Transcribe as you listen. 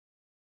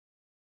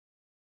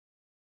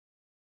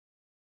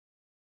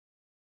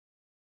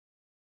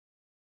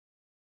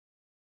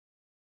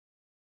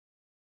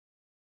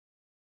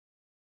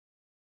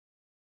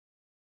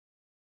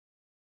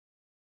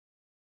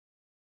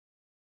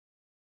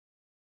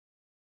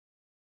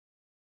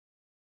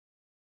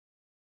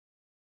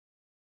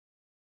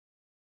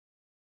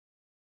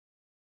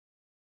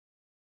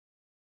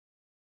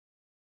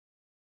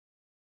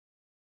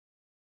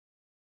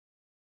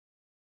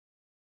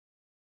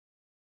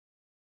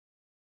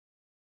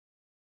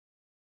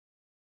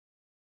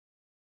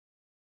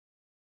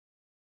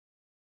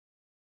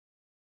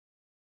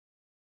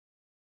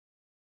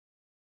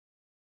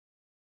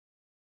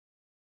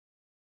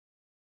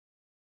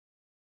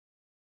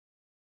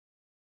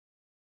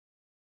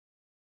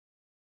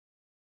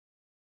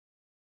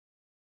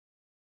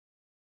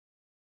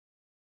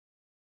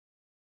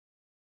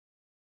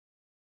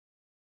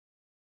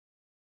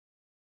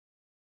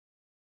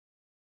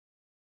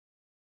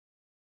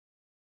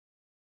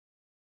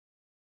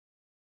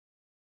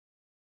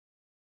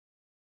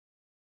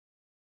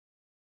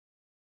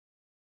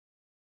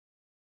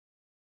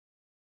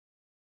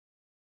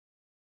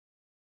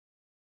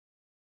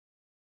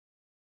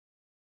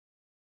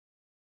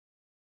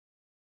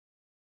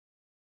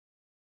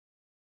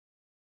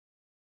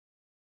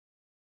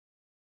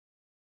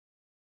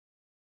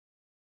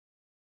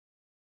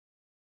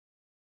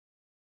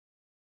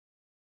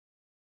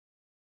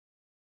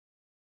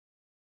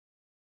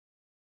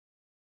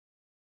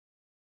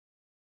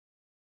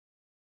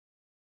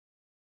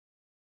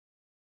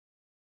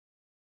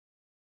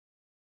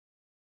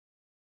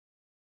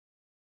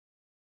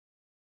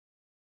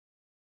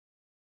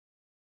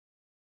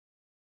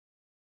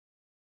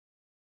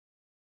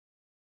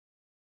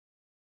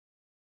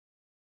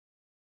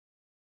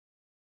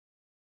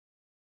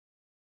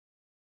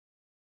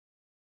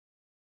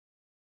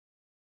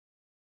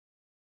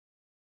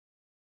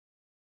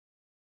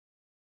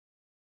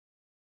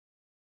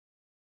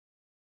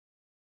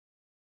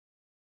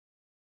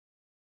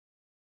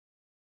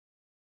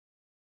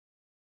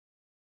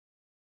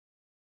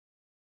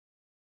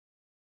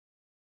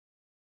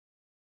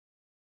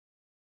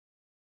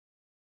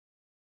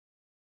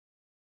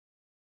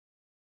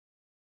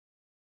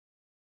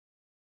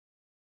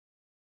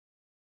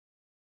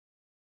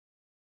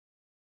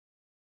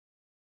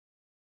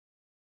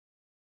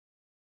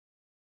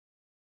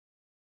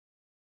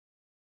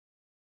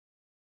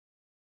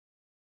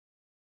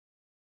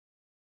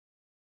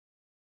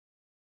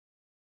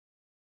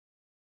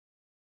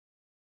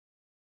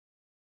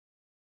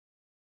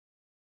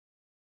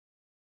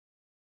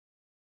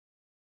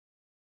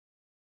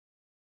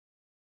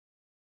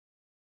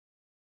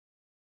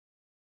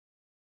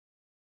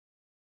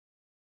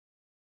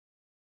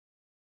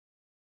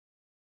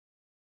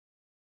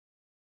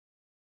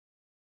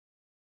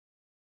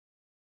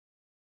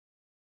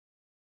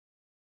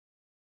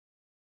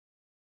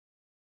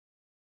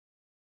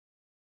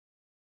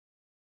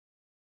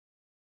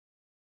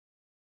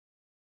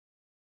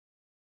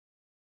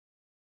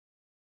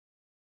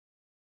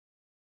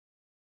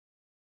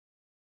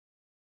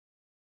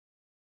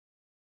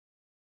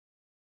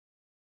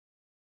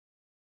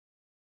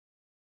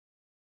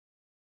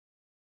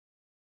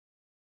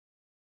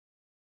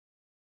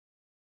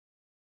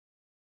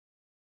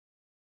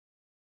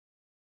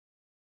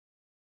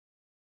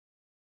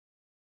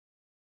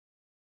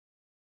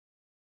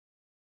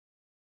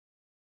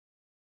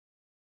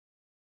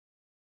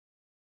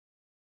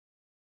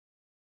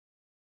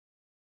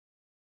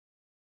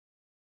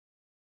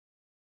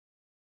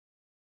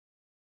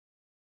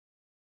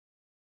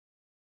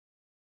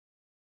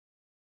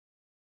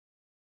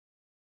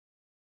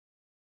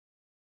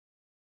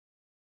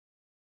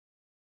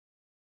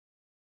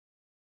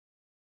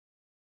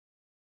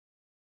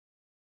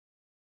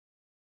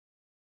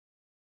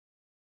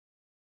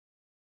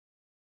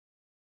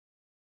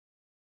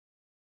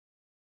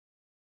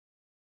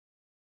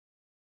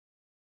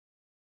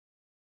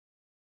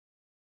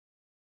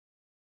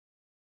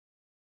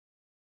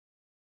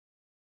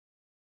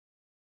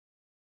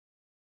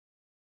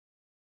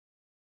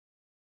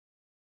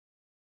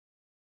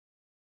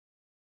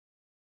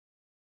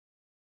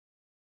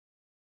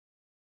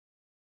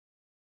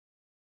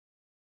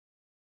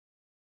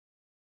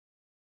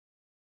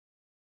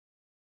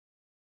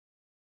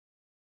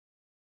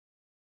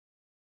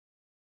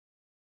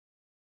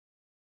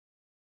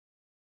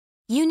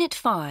Unit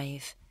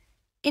 5.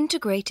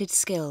 Integrated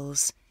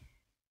Skills.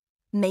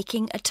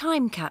 Making a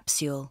time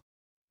capsule.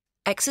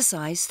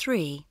 Exercise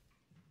 3.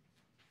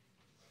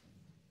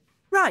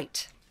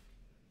 Right.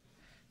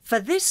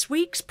 For this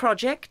week's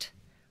project,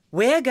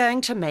 we're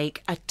going to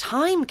make a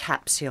time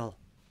capsule.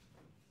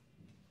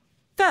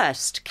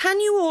 First, can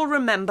you all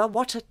remember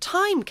what a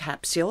time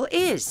capsule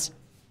is?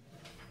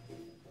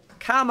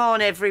 Come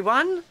on,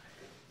 everyone.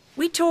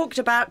 We talked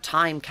about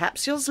time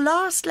capsules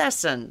last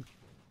lesson.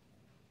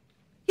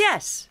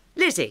 Yes,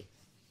 Lizzie.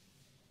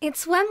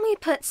 It's when we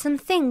put some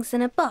things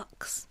in a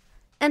box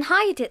and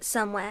hide it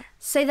somewhere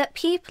so that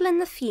people in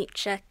the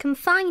future can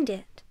find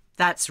it.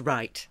 That's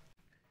right.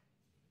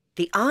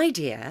 The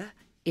idea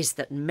is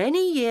that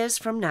many years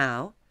from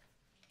now,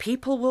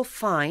 people will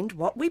find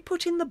what we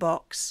put in the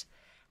box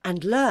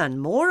and learn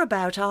more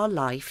about our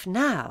life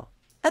now,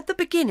 at the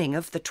beginning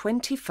of the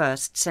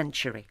 21st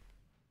century.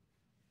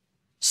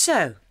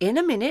 So, in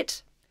a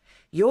minute,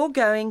 you're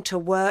going to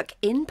work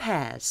in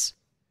pairs.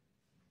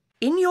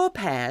 In your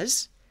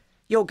pairs,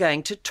 you're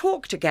going to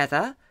talk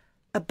together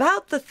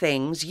about the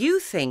things you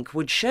think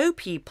would show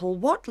people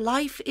what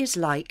life is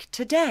like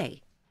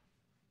today.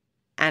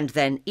 And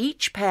then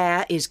each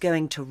pair is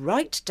going to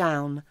write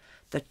down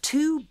the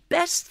 2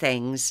 best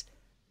things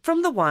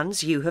from the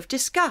ones you have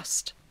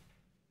discussed.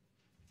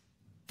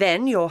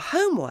 Then your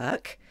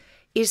homework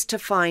is to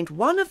find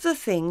one of the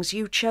things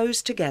you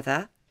chose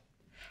together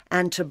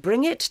and to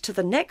bring it to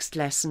the next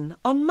lesson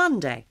on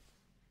Monday.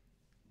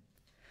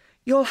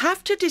 You'll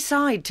have to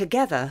decide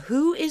together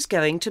who is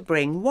going to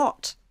bring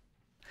what,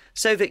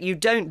 so that you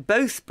don't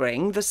both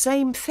bring the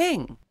same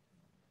thing.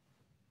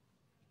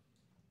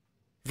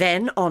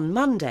 Then on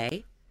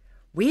Monday,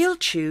 we'll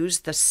choose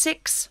the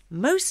 6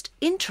 most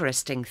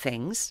interesting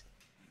things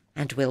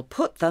and we'll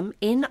put them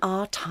in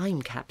our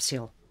time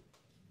capsule.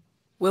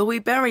 Will we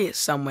bury it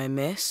somewhere,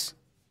 miss?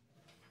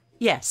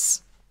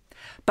 Yes,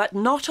 but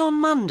not on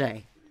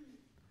Monday.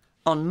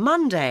 On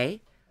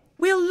Monday,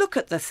 we'll look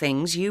at the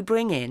things you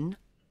bring in,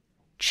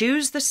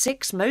 choose the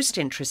 6 most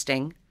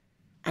interesting,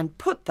 and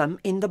put them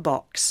in the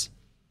box.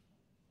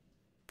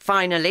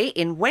 Finally,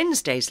 in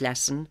Wednesday's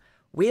lesson,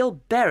 we'll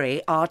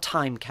bury our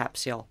time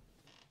capsule.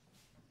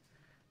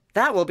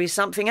 That will be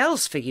something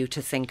else for you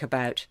to think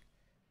about.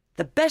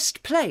 The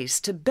best place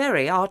to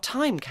bury our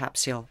time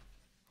capsule.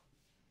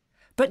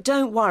 But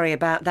don't worry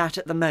about that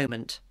at the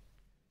moment.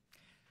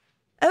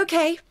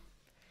 OK,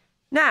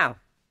 now,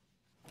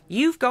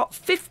 you've got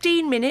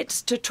 15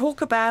 minutes to talk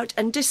about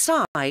and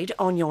decide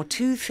on your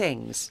 2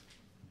 things.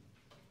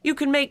 You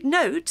can make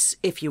notes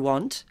if you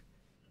want,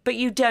 but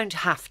you don't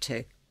have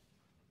to.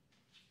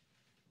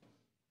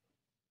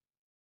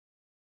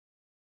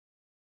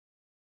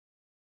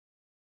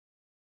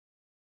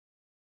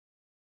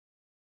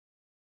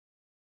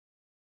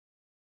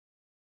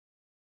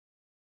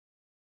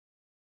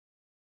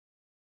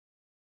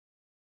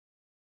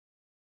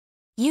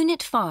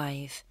 Unit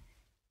 5.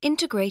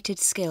 Integrated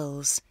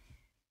Skills.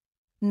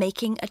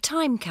 Making a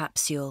time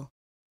capsule.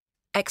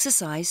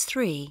 Exercise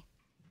 3.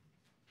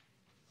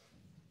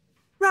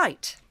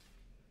 Right.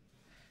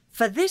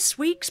 For this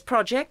week's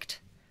project,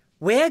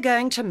 we're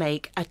going to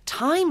make a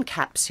time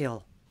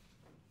capsule.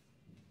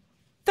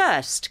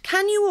 First,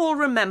 can you all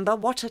remember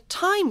what a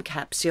time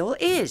capsule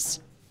is?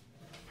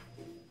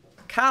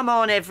 Come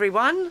on,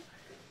 everyone.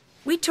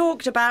 We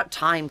talked about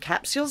time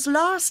capsules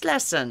last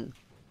lesson.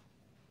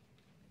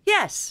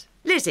 Yes,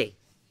 Lizzie.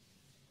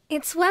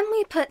 It's when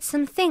we put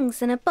some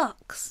things in a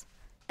box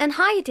and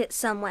hide it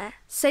somewhere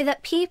so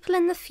that people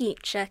in the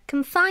future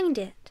can find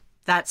it.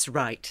 That's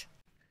right.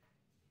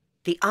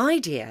 The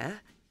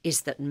idea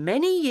is that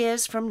many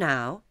years from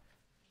now,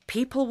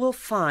 people will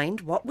find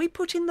what we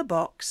put in the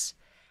box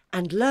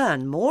and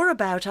learn more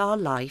about our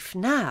life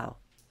now,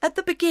 at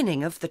the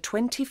beginning of the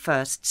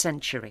 21st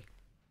century.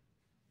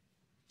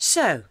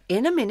 So,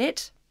 in a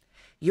minute,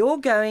 you're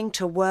going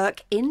to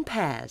work in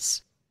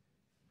pairs.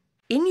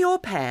 In your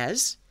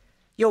pairs,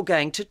 you're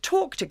going to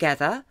talk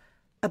together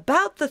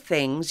about the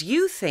things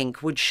you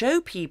think would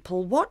show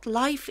people what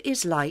life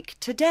is like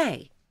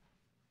today.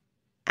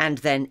 And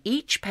then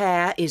each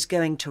pair is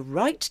going to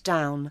write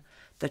down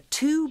the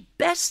 2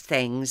 best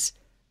things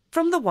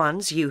from the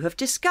ones you have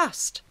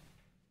discussed.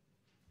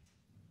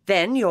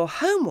 Then your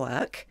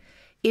homework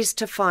is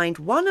to find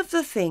one of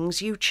the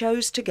things you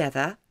chose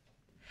together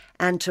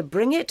and to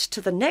bring it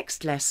to the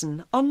next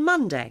lesson on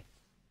Monday.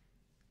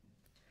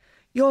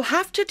 You'll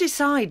have to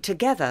decide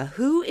together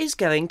who is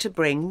going to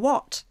bring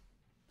what,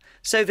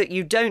 so that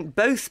you don't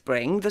both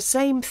bring the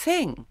same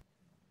thing.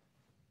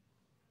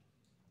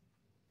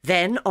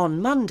 Then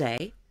on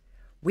Monday,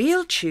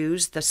 we'll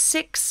choose the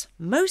 6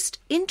 most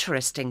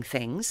interesting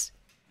things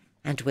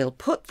and we'll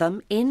put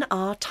them in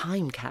our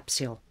time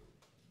capsule.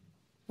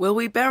 Will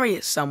we bury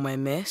it somewhere,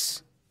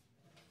 miss?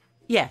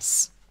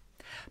 Yes,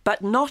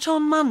 but not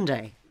on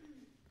Monday.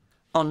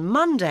 On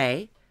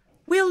Monday,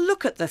 we'll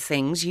look at the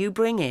things you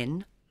bring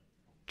in,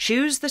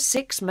 choose the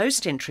 6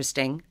 most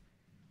interesting,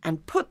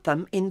 and put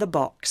them in the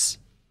box.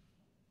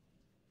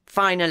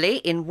 Finally,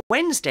 in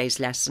Wednesday's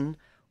lesson,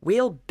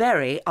 we'll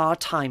bury our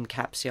time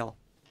capsule.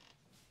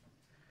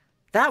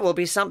 That will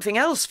be something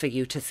else for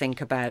you to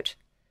think about.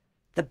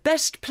 The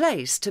best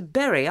place to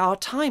bury our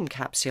time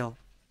capsule.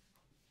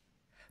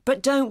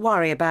 But don't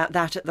worry about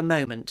that at the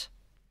moment.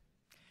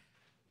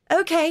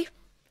 OK,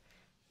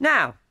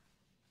 now,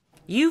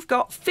 you've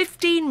got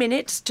 15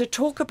 minutes to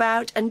talk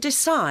about and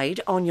decide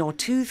on your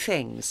two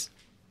things.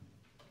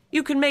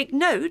 You can make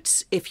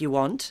notes if you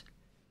want,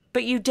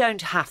 but you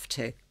don't have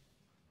to.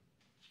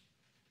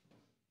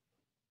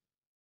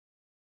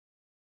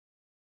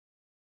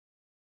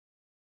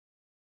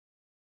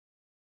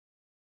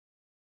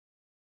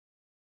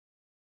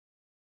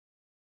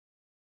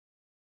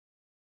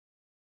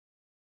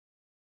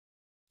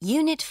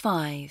 Unit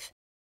 5.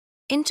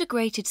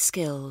 Integrated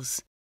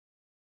Skills.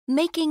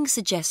 Making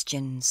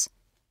Suggestions.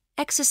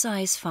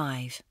 Exercise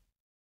 5.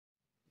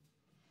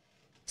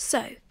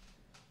 So,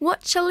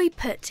 what shall we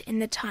put in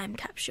the time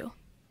capsule?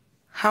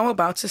 How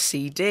about a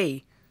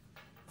CD?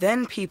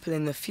 Then people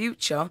in the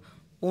future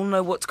will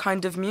know what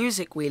kind of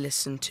music we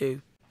listen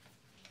to.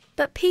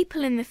 But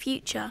people in the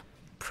future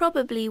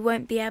probably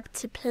won't be able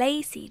to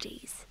play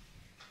CDs.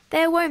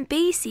 There won't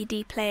be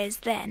CD players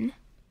then.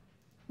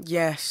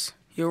 Yes,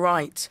 you're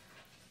right.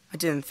 I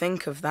didn't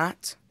think of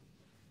that.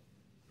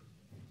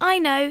 I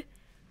know.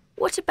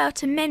 What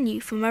about a menu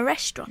from a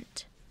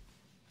restaurant?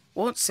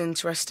 What's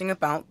interesting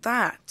about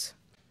that?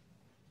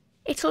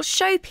 It'll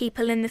show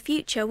people in the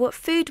future what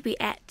food we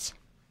ate.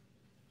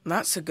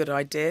 That's a good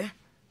idea.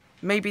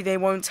 Maybe they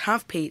won't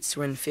have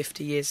pizza in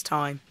 50 years'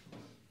 time.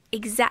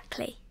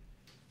 Exactly.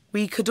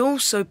 We could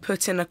also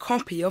put in a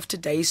copy of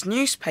today's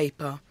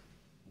newspaper,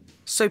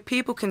 so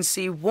people can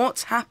see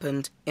what's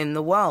happened in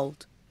the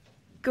world.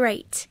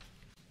 Great.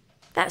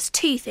 That's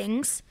 2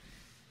 things.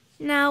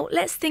 Now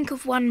let's think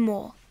of one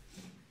more.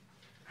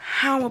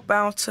 How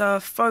about a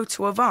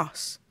photo of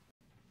us?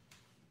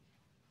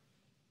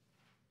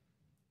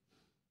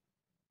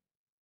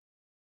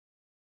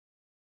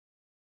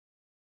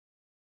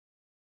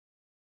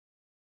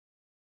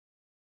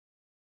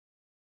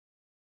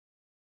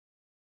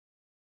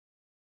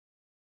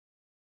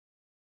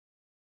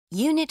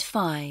 Unit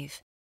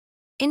 5.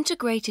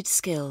 Integrated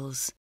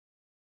Skills.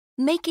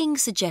 Making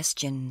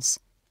Suggestions.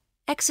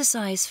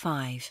 Exercise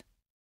 5.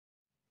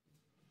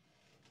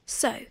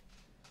 So,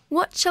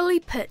 what shall we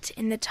put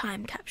in the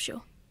time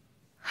capsule?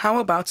 How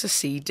about a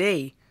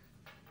CD?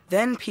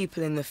 Then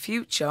people in the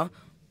future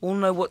will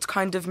know what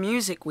kind of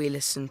music we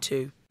listen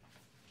to.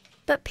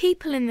 But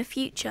people in the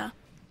future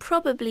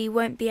probably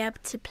won't be able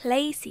to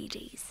play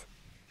CDs.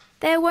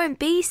 There won't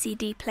be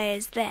CD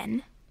players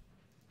then.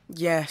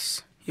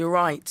 Yes, you're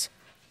right.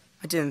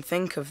 I didn't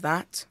think of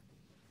that.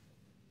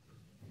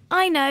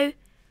 I know.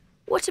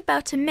 What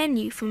about a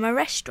menu from a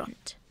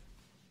restaurant?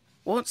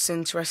 What's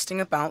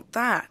interesting about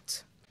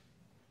that?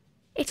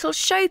 It'll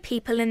show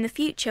people in the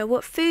future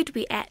what food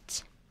we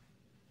ate.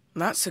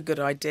 That's a good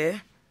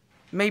idea.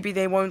 Maybe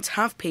they won't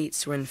have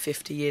pizza in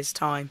 50 years'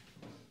 time.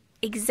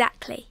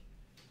 Exactly.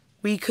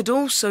 We could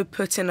also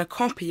put in a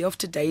copy of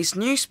today's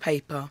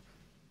newspaper,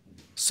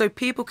 so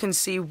people can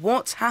see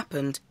what's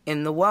happened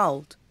in the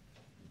world.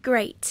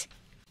 Great.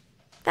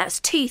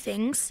 That's 2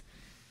 things.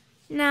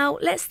 Now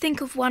let's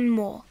think of one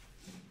more.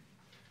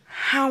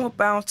 How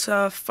about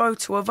a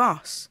photo of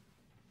us?